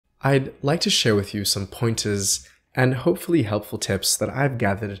I'd like to share with you some pointers and hopefully helpful tips that I've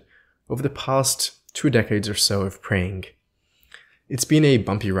gathered over the past 2 decades or so of praying. It's been a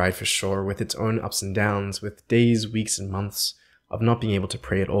bumpy ride for sure, with its own ups and downs, with days, weeks, and months of not being able to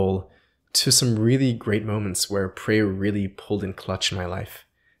pray at all, to some really great moments where prayer really pulled in clutch in my life.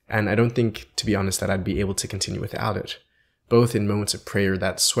 And I don't think, to be honest, that I'd be able to continue without it, both in moments of prayer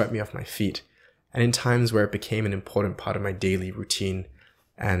that swept me off my feet, and in times where it became an important part of my daily routine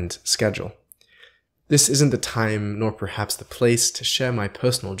and schedule. This isn't the time, nor perhaps the place, to share my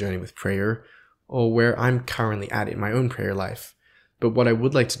personal journey with prayer, or where I'm currently at in my own prayer life. But what I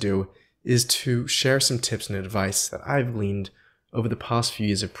would like to do is to share some tips and advice that I've gleaned over the past few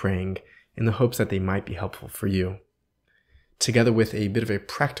years of praying in the hopes that they might be helpful for you, together with a bit of a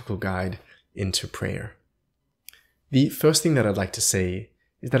practical guide into prayer. The first thing that I'd like to say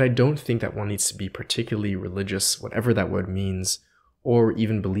is that I don't think that one needs to be particularly religious, whatever that word means, or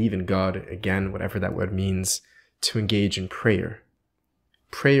even believe in God, again, whatever that word means, to engage in prayer.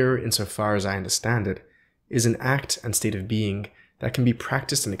 Prayer, insofar as I understand it, is an act and state of being that can be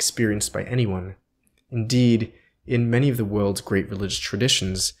practiced and experienced by anyone. Indeed, in many of the world's great religious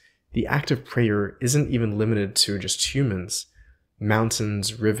traditions, the act of prayer isn't even limited to just humans.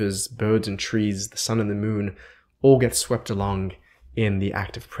 Mountains, rivers, birds and trees, the sun and the moon all get swept along in the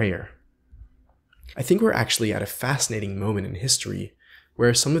act of prayer. I think we're actually at a fascinating moment in history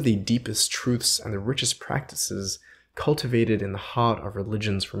where some of the deepest truths and the richest practices cultivated in the heart of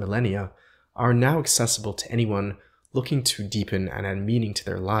religions for millennia are now accessible to anyone looking to deepen and add meaning to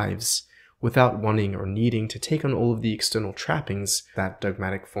their lives without wanting or needing to take on all of the external trappings that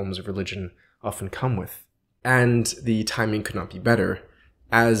dogmatic forms of religion often come with. And the timing could not be better,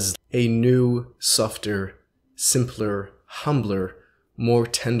 as a new, softer, simpler, humbler, more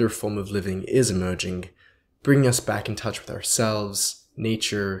tender form of living is emerging, bringing us back in touch with ourselves,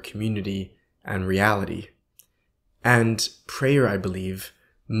 nature, community, and reality. And prayer, I believe,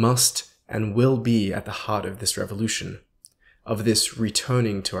 must and will be at the heart of this revolution, of this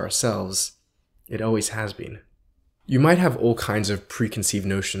returning to ourselves. It always has been. You might have all kinds of preconceived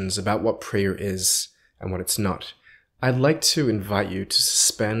notions about what prayer is and what it's not. I'd like to invite you to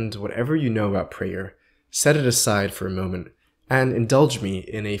suspend whatever you know about prayer, set it aside for a moment, and indulge me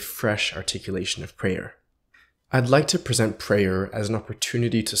in a fresh articulation of prayer. I'd like to present prayer as an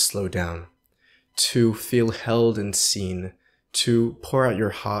opportunity to slow down, to feel held and seen, to pour out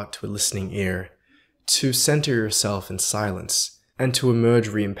your heart to a listening ear, to center yourself in silence, and to emerge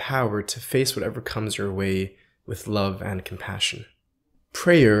re-empowered to face whatever comes your way with love and compassion.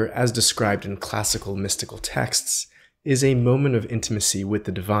 Prayer, as described in classical mystical texts, is a moment of intimacy with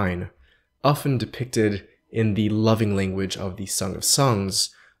the divine, often depicted in the loving language of the Song of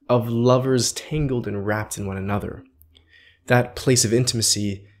Songs, of lovers tangled and wrapped in one another. That place of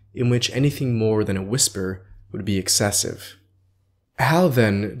intimacy in which anything more than a whisper would be excessive. How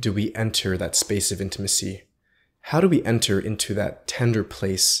then do we enter that space of intimacy? How do we enter into that tender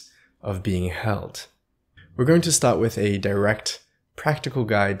place of being held? We're going to start with a direct, practical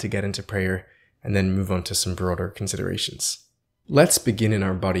guide to get into prayer, and then move on to some broader considerations. Let's begin in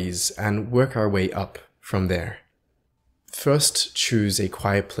our bodies and work our way up from there. First, choose a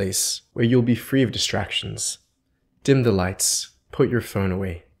quiet place where you'll be free of distractions. Dim the lights, put your phone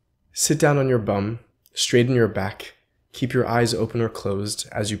away. Sit down on your bum, straighten your back, keep your eyes open or closed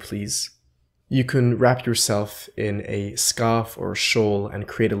as you please. You can wrap yourself in a scarf or a shawl and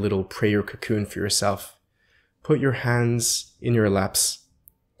create a little prayer cocoon for yourself. Put your hands in your laps,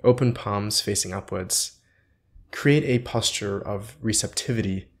 open palms facing upwards. Create a posture of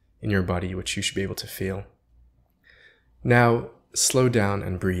receptivity in your body, which you should be able to feel. Now, slow down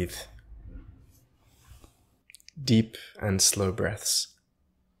and breathe. Deep and slow breaths.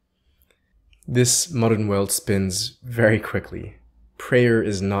 This modern world spins very quickly. Prayer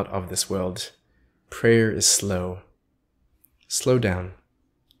is not of this world. Prayer is slow. Slow down.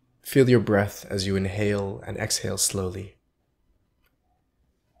 Feel your breath as you inhale and exhale slowly.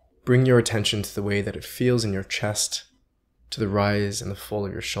 Bring your attention to the way that it feels in your chest, to the rise and the fall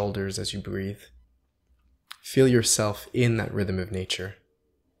of your shoulders as you breathe. Feel yourself in that rhythm of nature.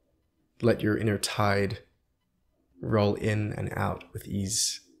 Let your inner tide roll in and out with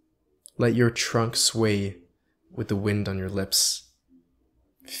ease. Let your trunk sway with the wind on your lips.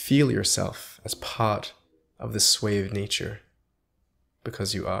 Feel yourself as part of the sway of nature,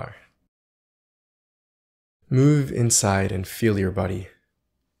 because you are. Move inside and feel your body.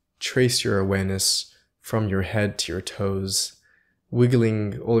 Trace your awareness from your head to your toes,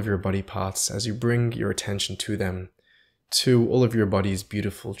 wiggling all of your body parts as you bring your attention to them, to all of your body's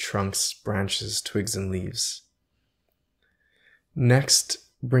beautiful trunks, branches, twigs, and leaves. Next,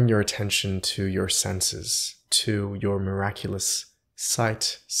 bring your attention to your senses, to your miraculous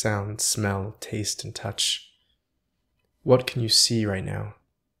sight, sound, smell, taste, and touch. What can you see right now?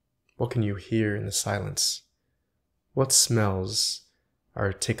 What can you hear in the silence? What smells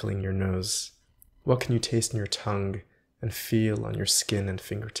are tickling your nose? What can you taste in your tongue and feel on your skin and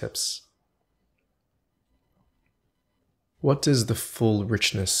fingertips? What does the full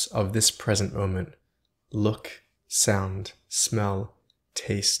richness of this present moment look, sound, smell,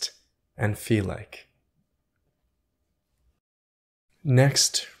 taste, and feel like?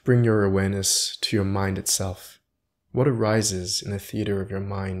 Next, bring your awareness to your mind itself. What arises in the theater of your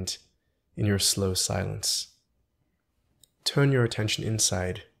mind in your slow silence? Turn your attention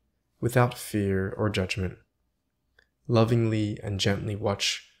inside, without fear or judgment. Lovingly and gently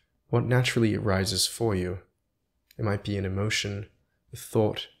watch what naturally arises for you. It might be an emotion, a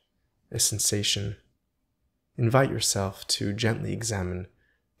thought, a sensation. Invite yourself to gently examine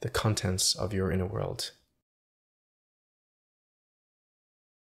the contents of your inner world.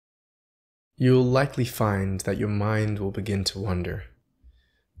 You'll likely find that your mind will begin to wander.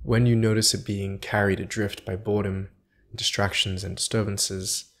 When you notice it being carried adrift by boredom, distractions, and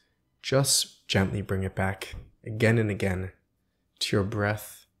disturbances, just gently bring it back again and again to your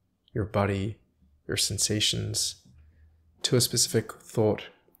breath, your body, your sensations, to a specific thought,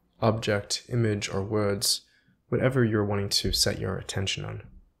 object, image, or words, whatever you're wanting to set your attention on.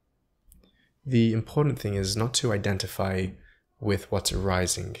 The important thing is not to identify with what's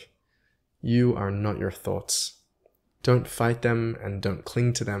arising. You are not your thoughts. Don't fight them and don't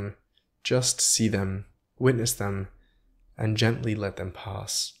cling to them. Just see them, witness them, and gently let them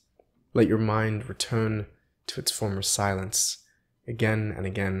pass. Let your mind return to its former silence again and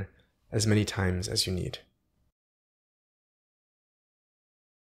again, as many times as you need.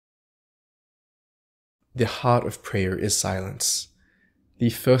 The heart of prayer is silence. The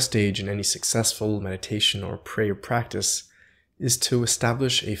first stage in any successful meditation or prayer practice is to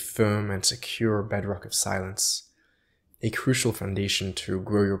establish a firm and secure bedrock of silence, a crucial foundation to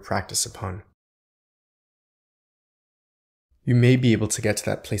grow your practice upon. You may be able to get to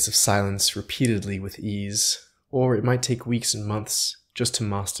that place of silence repeatedly with ease, or it might take weeks and months just to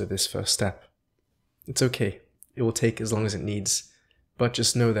master this first step. It's okay. It will take as long as it needs, but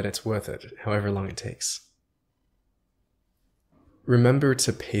just know that it's worth it, however long it takes. Remember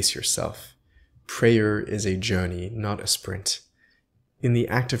to pace yourself. Prayer is a journey, not a sprint. In the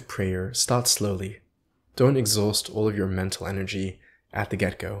act of prayer, start slowly. Don't exhaust all of your mental energy at the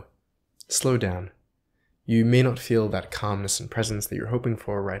get-go. Slow down. You may not feel that calmness and presence that you're hoping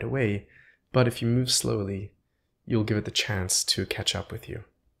for right away, but if you move slowly, you'll give it the chance to catch up with you.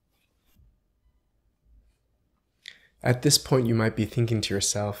 At this point, you might be thinking to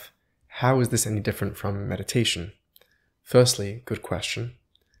yourself, how is this any different from meditation? Firstly, good question.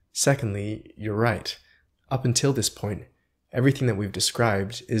 Secondly, you're right. Up until this point, everything that we've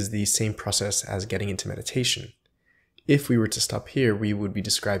described is the same process as getting into meditation. If we were to stop here, we would be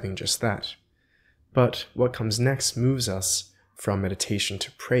describing just that. But what comes next moves us from meditation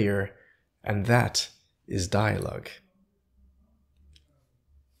to prayer, and that is dialogue.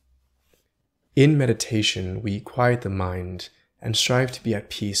 In meditation, we quiet the mind and strive to be at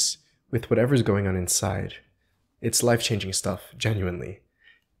peace with whatever's going on inside. It's life-changing stuff, genuinely.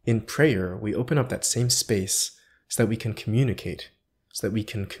 In prayer, we open up that same space so that we can communicate, so that we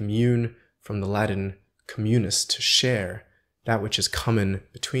can commune from the Latin communis, to share, that which is common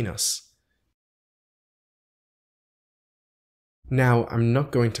between us. Now, I'm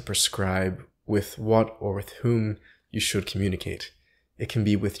not going to prescribe with what or with whom you should communicate. It can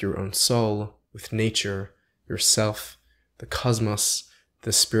be with your own soul, with nature, yourself, the cosmos,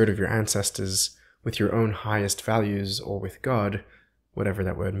 the spirit of your ancestors, with your own highest values, or with God, whatever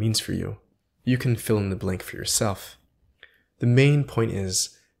that word means for you. You can fill in the blank for yourself. The main point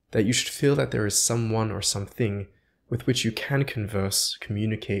is that you should feel that there is someone or something with which you can converse,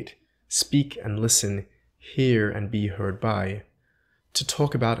 communicate, speak and listen, hear and be heard by, to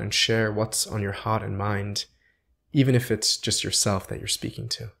talk about and share what's on your heart and mind, even if it's just yourself that you're speaking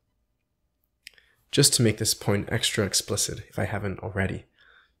to. Just to make this point extra explicit, if I haven't already,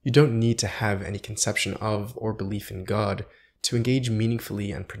 you don't need to have any conception of or belief in God to engage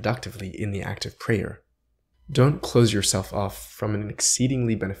meaningfully and productively in the act of prayer. Don't close yourself off from an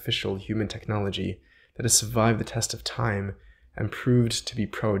exceedingly beneficial human technology that has survived the test of time and proved to be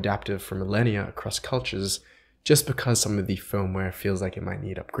pro-adaptive for millennia across cultures just because some of the firmware feels like it might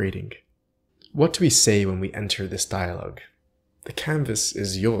need upgrading. What do we say when we enter this dialogue? The canvas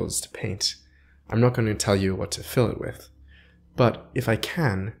is yours to paint. I'm not going to tell you what to fill it with. But if I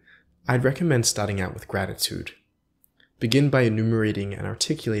can, I'd recommend starting out with gratitude. Begin by enumerating and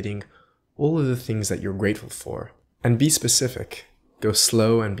articulating all of the things that you're grateful for. And be specific. Go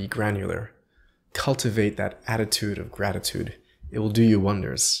slow and be granular. Cultivate that attitude of gratitude. It will do you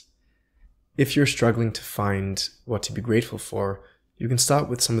wonders. If you're struggling to find what to be grateful for, you can start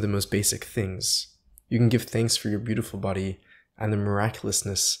with some of the most basic things. You can give thanks for your beautiful body and the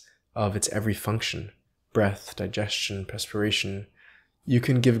miraculousness of its every function: breath, digestion, perspiration. You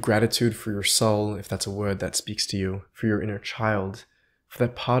can give gratitude for your soul, if that's a word that speaks to you, for your inner child, for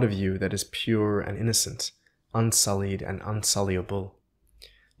that part of you that is pure and innocent, unsullied and unsullyable.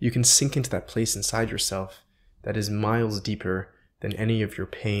 You can sink into that place inside yourself that is miles deeper than any of your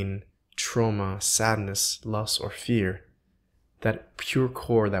pain, trauma, sadness, loss, or fear. That pure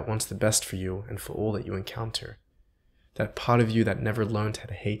core that wants the best for you and for all that you encounter. That part of you that never learned how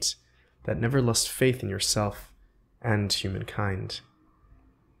to hate, that never lost faith in yourself and humankind.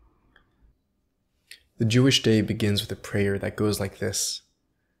 The Jewish day begins with a prayer that goes like this: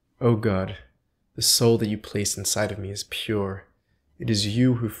 O God, the soul that you placed inside of me is pure. It is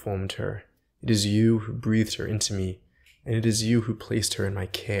you who formed her. It is you who breathed her into me, and it is you who placed her in my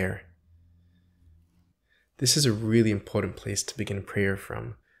care. This is a really important place to begin prayer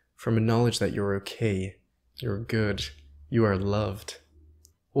from a knowledge that you're okay, you're good, you are loved.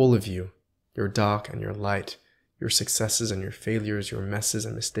 All of you, your dark and your light, your successes and your failures, your messes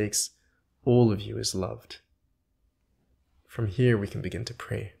and mistakes, all of you is loved. From here we can begin to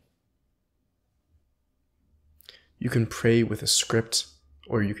pray. You can pray with a script,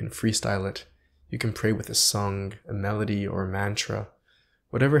 or you can freestyle it. You can pray with a song, a melody, or a mantra.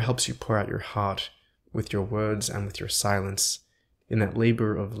 Whatever helps you pour out your heart with your words and with your silence in that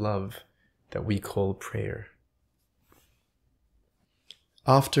labor of love that we call prayer.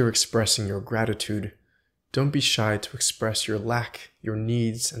 After expressing your gratitude, don't be shy to express your lack, your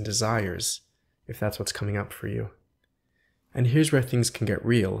needs and desires, if that's what's coming up for you. And here's where things can get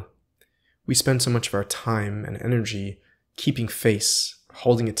real. We spend so much of our time and energy keeping face,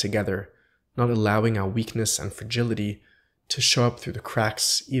 holding it together, not allowing our weakness and fragility to show up through the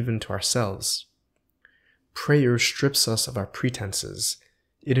cracks, even to ourselves. Prayer strips us of our pretenses.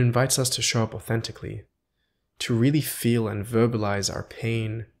 It invites us to show up authentically, to really feel and verbalize our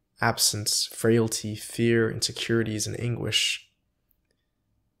pain, absence, frailty, fear, insecurities, and anguish.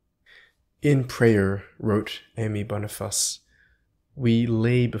 In prayer, wrote Amy Boniface, we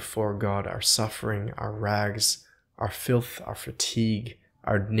lay before God our suffering, our rags, our filth, our fatigue,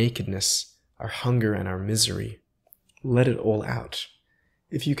 our nakedness, our hunger, and our misery. Let it all out.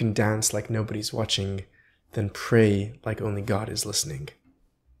 If you can dance like nobody's watching, then pray like only God is listening.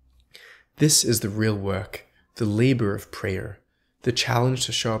 This is the real work, the labor of prayer, the challenge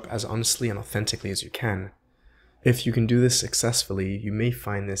to show up as honestly and authentically as you can. If you can do this successfully, you may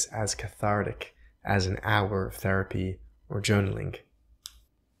find this as cathartic as an hour of therapy or journaling.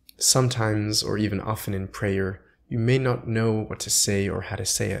 Sometimes, or even often in prayer, you may not know what to say or how to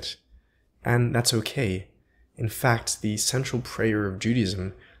say it. And that's okay. In fact, the central prayer of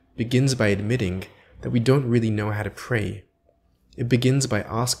Judaism begins by admitting that we don't really know how to pray. It begins by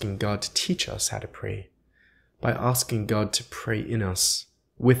asking God to teach us how to pray, by asking God to pray in us,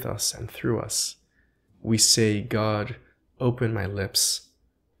 with us, and through us. We say, God, open my lips,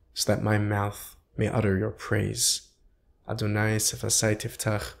 so that my mouth may utter your praise. Adonai sefasai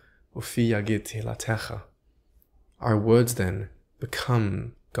tiftach, ufi yagid tehillatcha. Our words then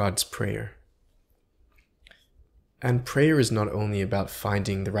become God's prayer. And prayer is not only about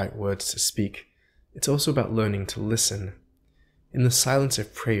finding the right words to speak, it's also about learning to listen. In the silence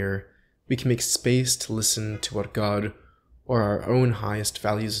of prayer, we can make space to listen to what God, or our own highest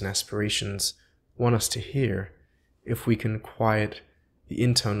values and aspirations, want us to hear, if we can quiet the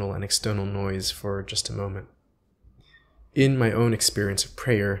internal and external noise for just a moment. In my own experience of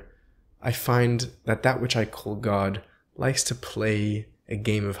prayer, I find that that which I call God likes to play a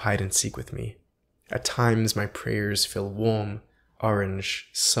game of hide and seek with me. At times my prayers feel warm, orange,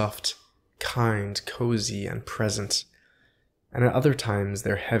 soft, kind, cozy, and present. And at other times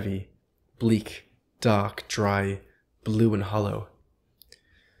they're heavy, bleak, dark, dry, blue, and hollow.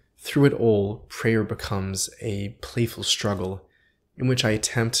 Through it all, prayer becomes a playful struggle in which I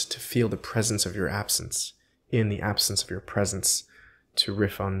attempt to feel the presence of your absence, in the absence of your presence, to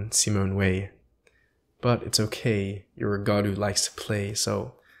riff on Simone Weil. But it's okay, you're a God who likes to play,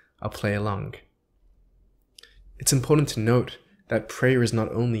 so I'll play along. It's important to note that prayer is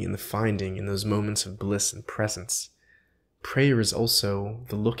not only in the finding, in those moments of bliss and presence. Prayer is also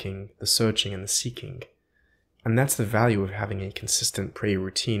the looking, the searching, and the seeking. And that's the value of having a consistent prayer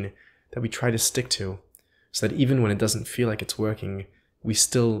routine that we try to stick to, so that even when it doesn't feel like it's working, we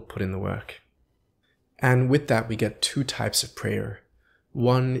still put in the work. And with that, we get two types of prayer.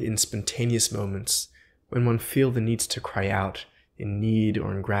 One in spontaneous moments, when one feels the needs to cry out in need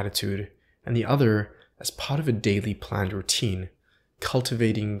or in gratitude, and the other as part of a daily planned routine,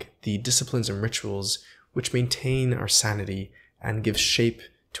 cultivating the disciplines and rituals which maintain our sanity and give shape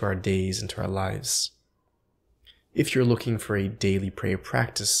to our days and to our lives. If you're looking for a daily prayer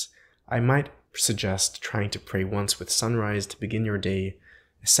practice, I might suggest trying to pray once with sunrise to begin your day,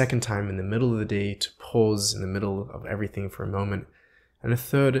 a second time in the middle of the day to pause in the middle of everything for a moment, and a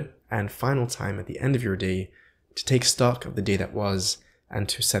third and final time at the end of your day to take stock of the day that was and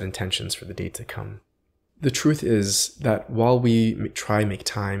to set intentions for the day to come. The truth is that while we try make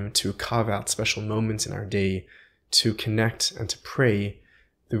time to carve out special moments in our day to connect and to pray,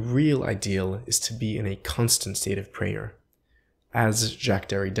 the real ideal is to be in a constant state of prayer. As Jacques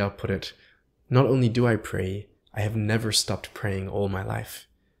Derrida put it, not only do I pray, I have never stopped praying all my life.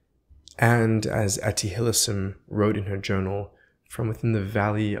 And as Etty Hillesum wrote in her journal, from within the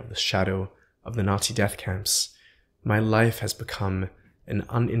valley of the shadow of the Nazi death camps, my life has become an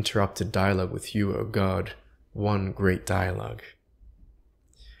uninterrupted dialogue with you, O God, one great dialogue.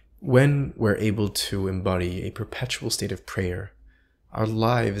 When we're able to embody a perpetual state of prayer, our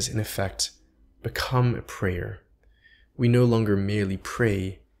lives, in effect, become a prayer. We no longer merely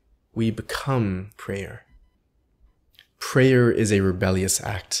pray, we become prayer. Prayer is a rebellious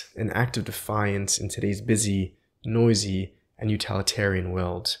act, an act of defiance in today's busy, noisy, and utilitarian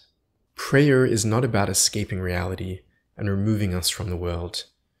world. Prayer is not about escaping reality and removing us from the world.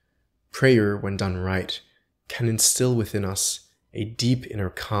 Prayer, when done right, can instill within us a deep inner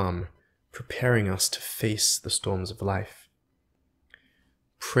calm, preparing us to face the storms of life.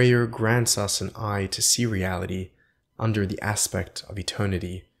 Prayer grants us an eye to see reality under the aspect of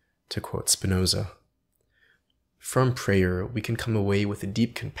eternity, to quote Spinoza. From prayer, we can come away with a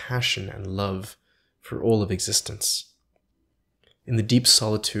deep compassion and love for all of existence. In the deep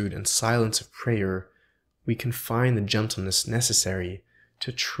solitude and silence of prayer, we can find the gentleness necessary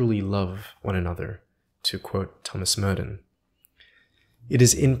to truly love one another, to quote Thomas Merton. It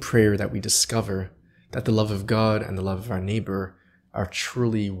is in prayer that we discover that the love of God and the love of our neighbor are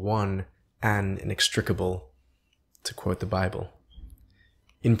truly one and inextricable, to quote the Bible.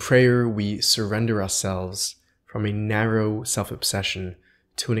 In prayer, we surrender ourselves from a narrow self-obsession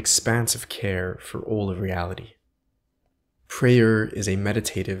to an expanse of care for all of reality. Prayer is a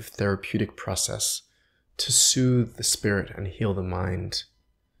meditative, therapeutic process to soothe the spirit and heal the mind,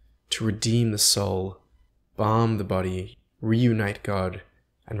 to redeem the soul, balm the body, reunite God,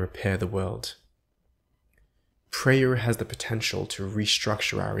 and repair the world. Prayer has the potential to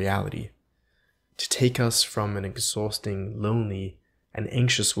restructure our reality, to take us from an exhausting, lonely, and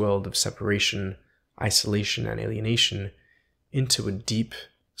anxious world of separation, isolation, and alienation into a deep,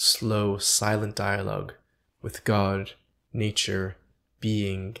 slow, silent dialogue with God, nature,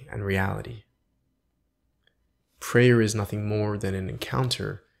 being, and reality. Prayer is nothing more than an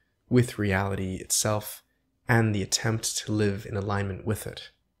encounter with reality itself and the attempt to live in alignment with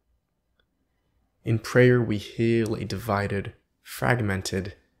it. In prayer, we heal a divided,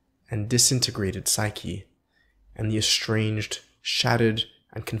 fragmented, and disintegrated psyche and the estranged, shattered,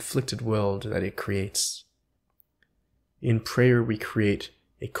 and conflicted world that it creates. In prayer, we create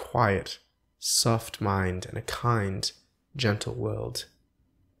a quiet, soft mind and a kind, gentle world.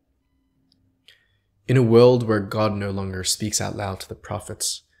 In a world where God no longer speaks out loud to the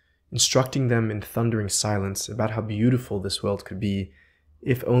prophets, instructing them in thundering silence about how beautiful this world could be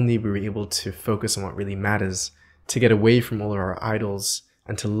if only we were able to focus on what really matters, to get away from all of our idols,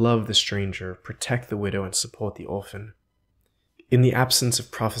 and to love the stranger, protect the widow, and support the orphan. In the absence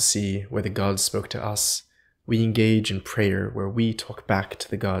of prophecy where the gods spoke to us, we engage in prayer where we talk back to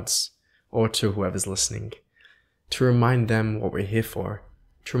the gods, or to whoever's listening, to remind them what we're here for,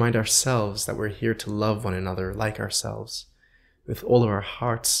 to remind ourselves that we're here to love one another like ourselves, with all of our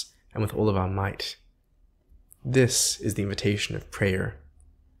hearts and with all of our might. This is the invitation of prayer.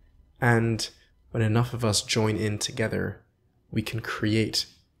 And when enough of us join in together, we can create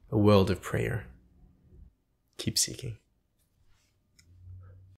a world of prayer. Keep seeking.